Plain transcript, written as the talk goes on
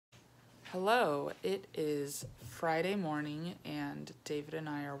Hello, it is Friday morning and David and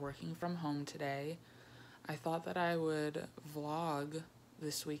I are working from home today. I thought that I would vlog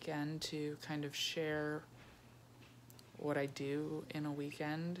this weekend to kind of share what I do in a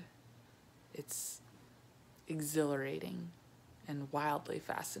weekend. It's exhilarating and wildly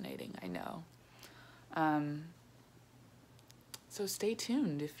fascinating, I know. So stay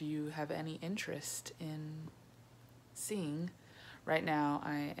tuned if you have any interest in seeing. Right now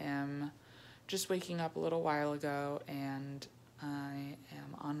I am just waking up a little while ago and I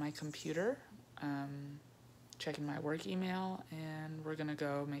am on my computer checking my work email, and we're gonna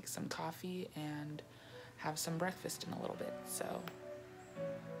go make some coffee and have some breakfast in a little bit. So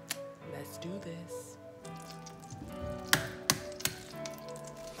let's do this.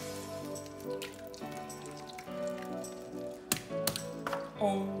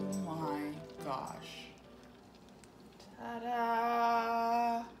 Oh my gosh.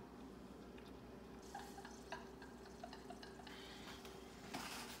 Ta-da!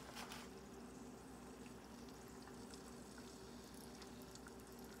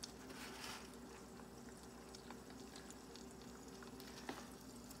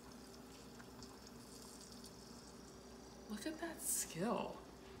 Look at that skill.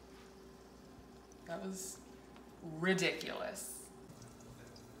 That was ridiculous.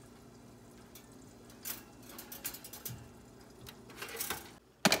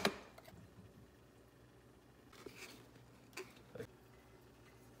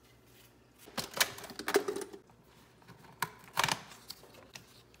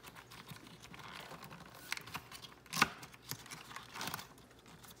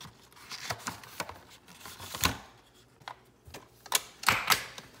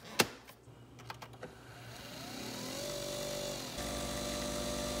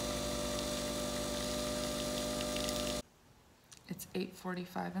 It's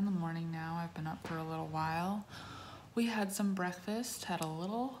 8:45 in the morning now. I've been up for a little while. We had some breakfast, had a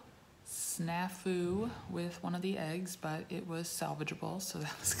little snafu with one of the eggs, but it was salvageable, so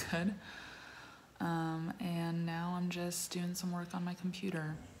that was good. And now I'm just doing some work on my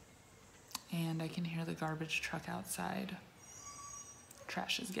computer, and I can hear the garbage truck outside.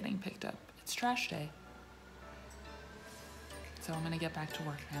 Trash is getting picked up. It's trash day. So I'm gonna get back to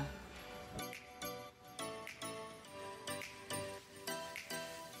work now.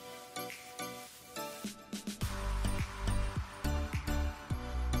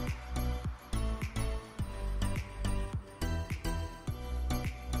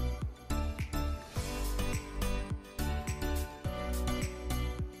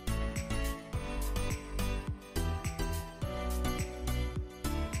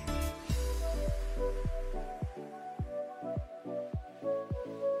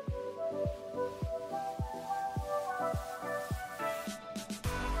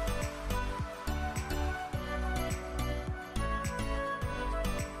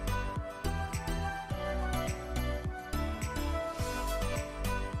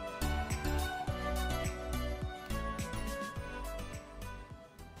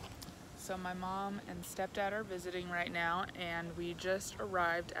 So my mom and stepdad are visiting right now, and we just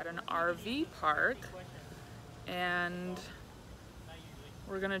arrived at an RV park, and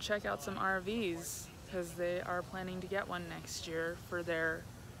we're gonna check out some RVs because they are planning to get one next year for their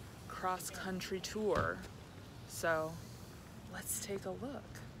cross-country tour. So let's take a look.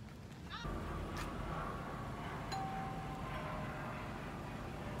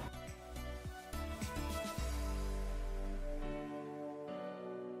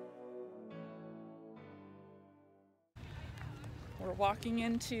 We're walking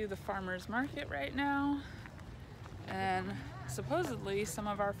into the farmer's market right now, and supposedly some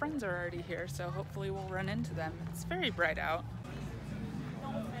of our friends are already here, so hopefully we'll run into them. It's very bright out.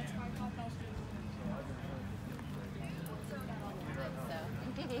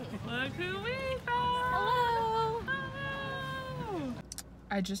 Look who we found! Hello! Hello!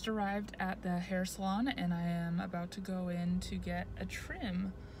 I just arrived at the hair salon and I am about to go in to get a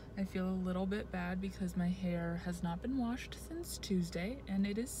trim. I feel a little bit bad because my hair has not been washed since Tuesday and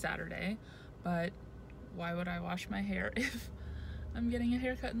it is Saturday, but why would I wash my hair if I'm getting a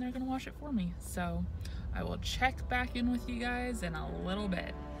haircut and they're gonna wash it for me? So I will check back in with you guys in a little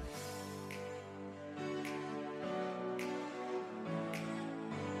bit.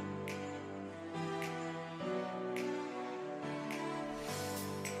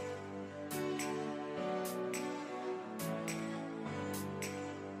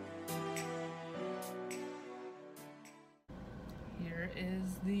 Here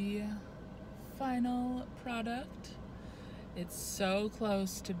is the final product. It's so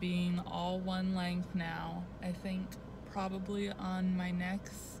close to being all one length now. I think probably on my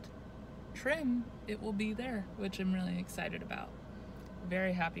next trim, it will be there, which I'm really excited about.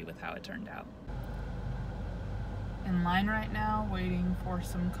 Very happy with how it turned out. In line right now, waiting for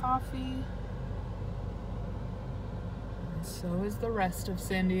some coffee. And so is the rest of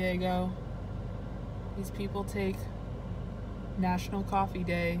San Diego. These people take National Coffee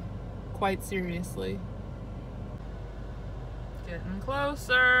Day quite seriously. Getting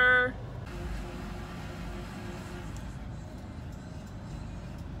closer.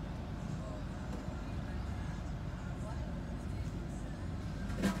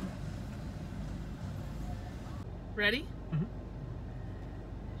 Ready? Mm-hmm.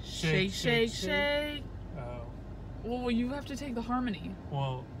 Shake, shake, shake. Oh. Well, you have to take the harmony.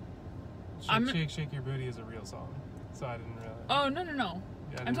 Well, Shake, Shake, Shake Your Booty is a real song, so I didn't realize. Oh, no, no, no.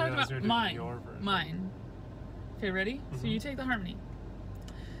 Yeah, I'm talking about mine. Your version. Mine. Okay, ready? Mm-hmm. So you take the harmony.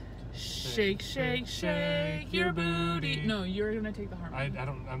 Shake, shake, shake your booty. No, you're gonna take the harmony. I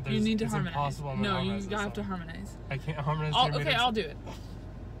don't. You need to it's harmonize. Impossible No, you harmonize have to harmonize. I can't harmonize. Okay, I'll do it.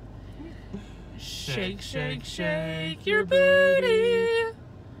 Shake, shake, shake your booty.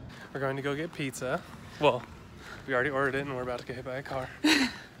 We're going to go get pizza. Well, we already ordered it and we're about to get hit by a car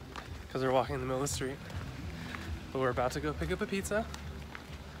because we're walking in the middle of the street. But we're about to go pick up a pizza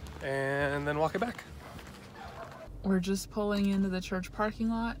and then walk it back. We're just pulling into the church parking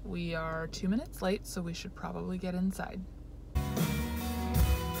lot. We are 2 minutes late, so we should probably get inside.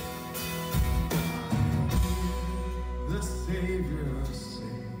 The Savior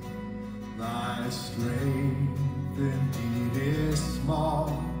saved, thy strength indeed is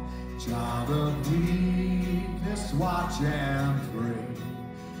small. Child of weakness, watch and pray.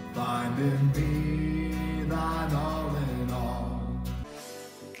 Find in me thine all in all.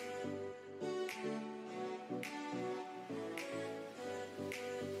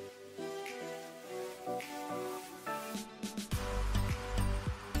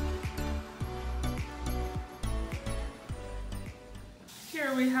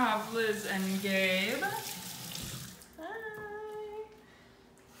 Here we have Liz and Gabe. Hi.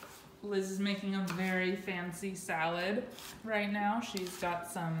 Liz is making a very fancy salad right now. She's got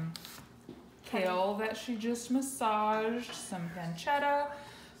some kale that she just massaged, some pancetta,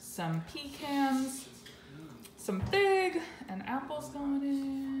 some pecans, some fig, and apples going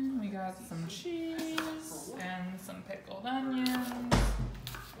in. We got some cheese and some pickled onions.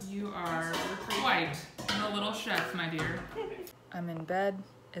 You are quite the little chef, my dear. I'm in bed.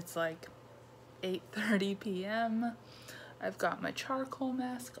 It's like 8:30 p.m. I've got my charcoal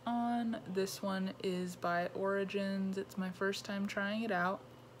mask on. This one is by Origins. It's my first time trying it out.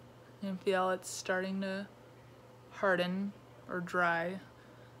 I can feel it's starting to harden or dry.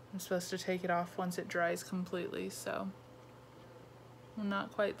 I'm supposed to take it off once it dries completely, so I'm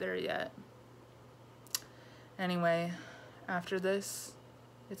not quite there yet. Anyway, after this,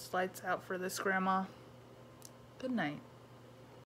 it's lights out for this grandma. Good night.